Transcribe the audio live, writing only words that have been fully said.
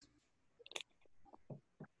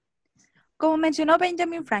Como mencionó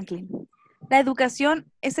Benjamin Franklin, la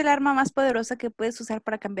educación es el arma más poderosa que puedes usar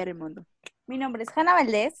para cambiar el mundo. Mi nombre es Hanna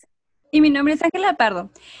Valdés. Y mi nombre es Ángela Pardo.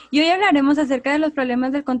 Y hoy hablaremos acerca de los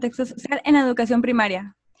problemas del contexto social en la educación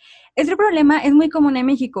primaria. Este problema es muy común en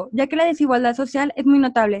México, ya que la desigualdad social es muy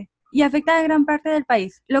notable y afecta a gran parte del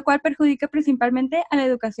país, lo cual perjudica principalmente a la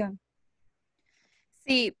educación.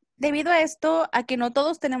 Sí, debido a esto, a que no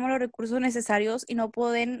todos tenemos los recursos necesarios y no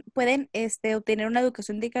pueden obtener una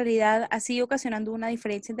educación de calidad, así ocasionando una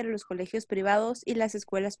diferencia entre los colegios privados y las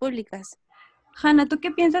escuelas públicas. Hanna, ¿tú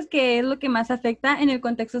qué piensas que es lo que más afecta en el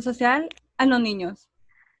contexto social a los niños?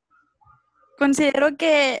 Considero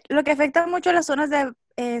que lo que afecta mucho a las zonas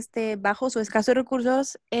de bajos o escasos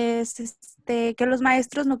recursos es que los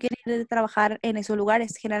maestros no quieren ir a trabajar en esos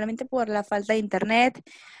lugares, generalmente por la falta de internet.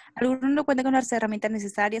 Algunos no cuentan con las herramientas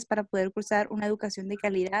necesarias para poder cursar una educación de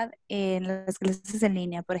calidad en las clases en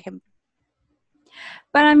línea, por ejemplo.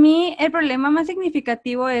 Para mí, el problema más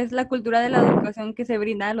significativo es la cultura de la educación que se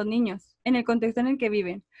brinda a los niños en el contexto en el que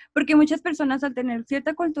viven, porque muchas personas al tener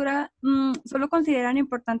cierta cultura solo consideran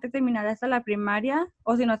importante terminar hasta la primaria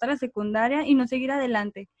o si no hasta la secundaria y no seguir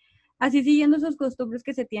adelante, así siguiendo sus costumbres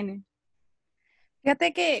que se tienen.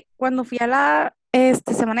 Fíjate que cuando fui a la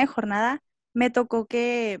semana de jornada, me tocó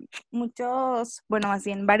que muchos, bueno, más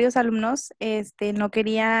bien varios alumnos, no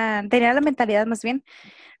querían, tenían la mentalidad más bien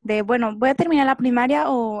de, bueno, voy a terminar la primaria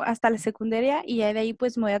o hasta la secundaria y ya de ahí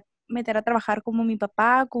pues me voy a meter a trabajar como mi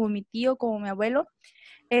papá, como mi tío, como mi abuelo,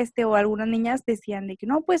 o algunas niñas decían de que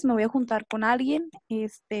no, pues me voy a juntar con alguien,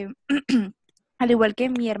 al igual que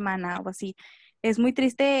mi hermana o así. Es muy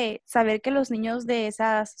triste saber que los niños de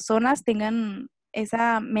esas zonas tengan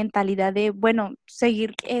esa mentalidad de, bueno,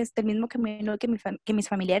 seguir el mismo camino que mis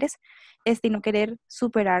familiares, y no querer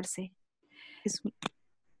superarse. Es,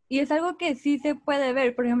 Y es algo que sí se puede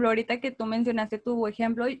ver, por ejemplo, ahorita que tú mencionaste tu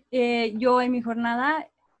ejemplo, yo en mi jornada,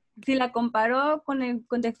 si la comparo con el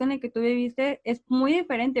contexto en el que tú viviste, es muy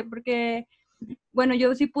diferente porque bueno,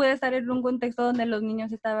 yo sí pude estar en un contexto donde los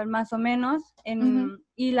niños estaban más o menos, Ujú.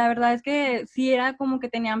 y la verdad es que sí era como que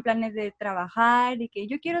tenían planes de trabajar y que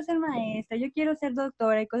yo quiero ser maestra, yo quiero ser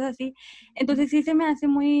doctora y cosas así. Entonces sí se me hace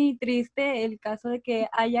muy triste el caso de que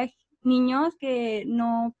haya niños que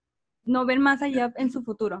no ven más allá en su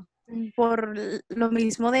futuro. Por lo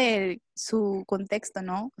mismo de su contexto,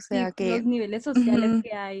 ¿no? O Sí, sea por los que niveles sociales ujú,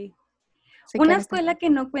 que hay. se Una quedan escuela que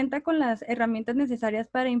estancados. no cuenta con las herramientas necesarias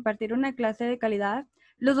para impartir una clase de calidad,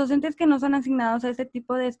 los docentes que no son asignados a este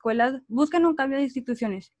tipo de escuelas buscan un cambio de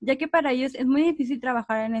instituciones, ya que para ellos es muy difícil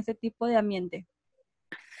trabajar en ese tipo de ambiente.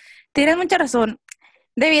 Tienes mucha razón.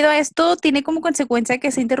 Debido a esto, tiene como consecuencia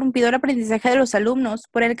que se ha interrumpido el aprendizaje de los alumnos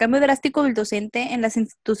por el cambio drástico del docente en las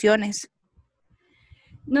instituciones.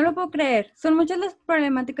 No lo puedo creer, son muchas las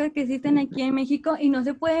problemáticas que existen aquí en México y no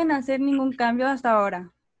se pueden hacer ningún cambio hasta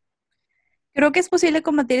ahora. Creo que es posible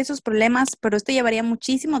combatir esos problemas, pero esto llevaría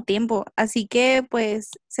muchísimo tiempo, así que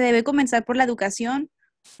pues se debe comenzar por la educación,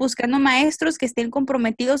 buscando maestros que estén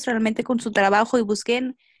comprometidos realmente con su trabajo y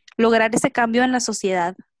busquen lograr ese cambio en la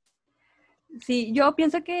sociedad. Sí, yo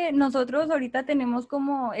pienso que nosotros ahorita tenemos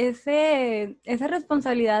como esa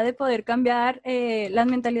responsabilidad de poder cambiar las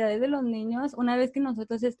mentalidades de los niños una vez que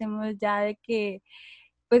nosotros estemos ya de que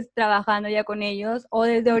pues trabajando ya con ellos o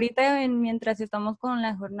desde ahorita mientras estamos con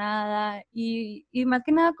la jornada y más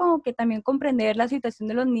que nada como que también comprender la situación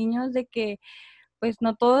de los niños de que pues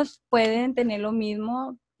no todos pueden tener lo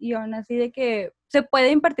mismo y aún así de que se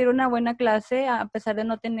puede impartir una buena clase a pesar de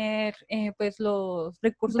no tener pues los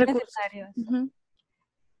recursos Recursos. necesarios. Ujú.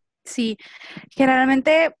 Sí,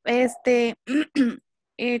 generalmente,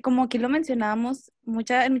 como aquí lo mencionábamos,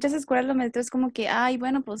 en muchas escuelas los maestros como que, ay,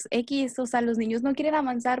 bueno, pues X, o sea, los niños no quieren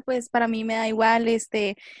avanzar, pues para mí me da igual,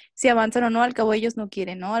 si avanzan o no, al cabo ellos no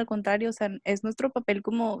quieren, ¿no? Al contrario, o sea, es nuestro papel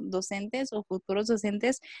como docentes o futuros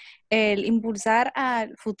docentes el impulsar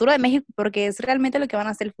al futuro de México, porque es realmente lo que van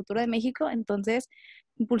a hacer el futuro de México, entonces,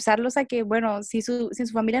 impulsarlos a que, bueno, si su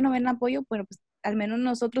familia no ven apoyo, bueno, pues al menos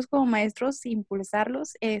nosotros como maestros,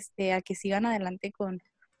 impulsarlos a que sigan adelante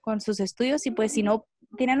con sus estudios y pues si no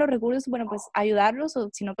tienen los recursos, bueno, pues ayudarlos o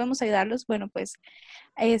si no podemos ayudarlos, bueno, pues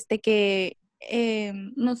que,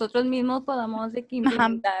 Nosotros mismos podamos de que ajá,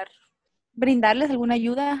 implementar. brindarles alguna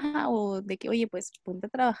ayuda ajá, o de que, oye, pues ponte a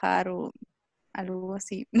trabajar o algo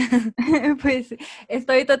así. Pues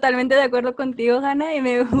estoy totalmente de acuerdo contigo, Hanna, y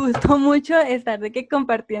me gustó mucho estar de que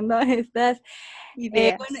compartiendo estas bueno,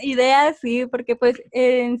 Ideas. ideas, sí, porque pues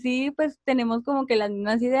en sí pues tenemos como que las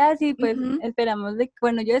mismas ideas y pues Ujú. esperamos de,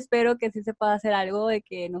 bueno, yo espero que sí se pueda hacer algo de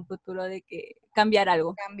que en un futuro de que cambiar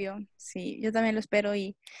algo. Cambio, sí, yo también lo espero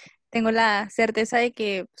y tengo la certeza de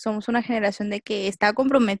que somos una generación de que está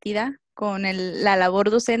comprometida con la labor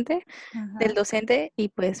docente, del Ajá. docente, y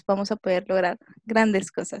pues vamos a poder lograr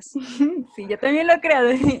grandes cosas. Sí, yo también lo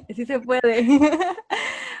creo, sí se puede.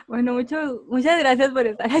 Bueno, muchas gracias por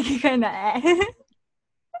estar aquí, Hanna.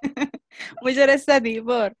 Muchas gracias a ti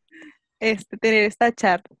por tener esta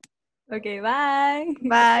charla. Ok, bye.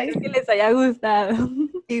 Bye. Espero que les haya gustado.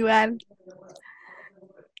 Igual.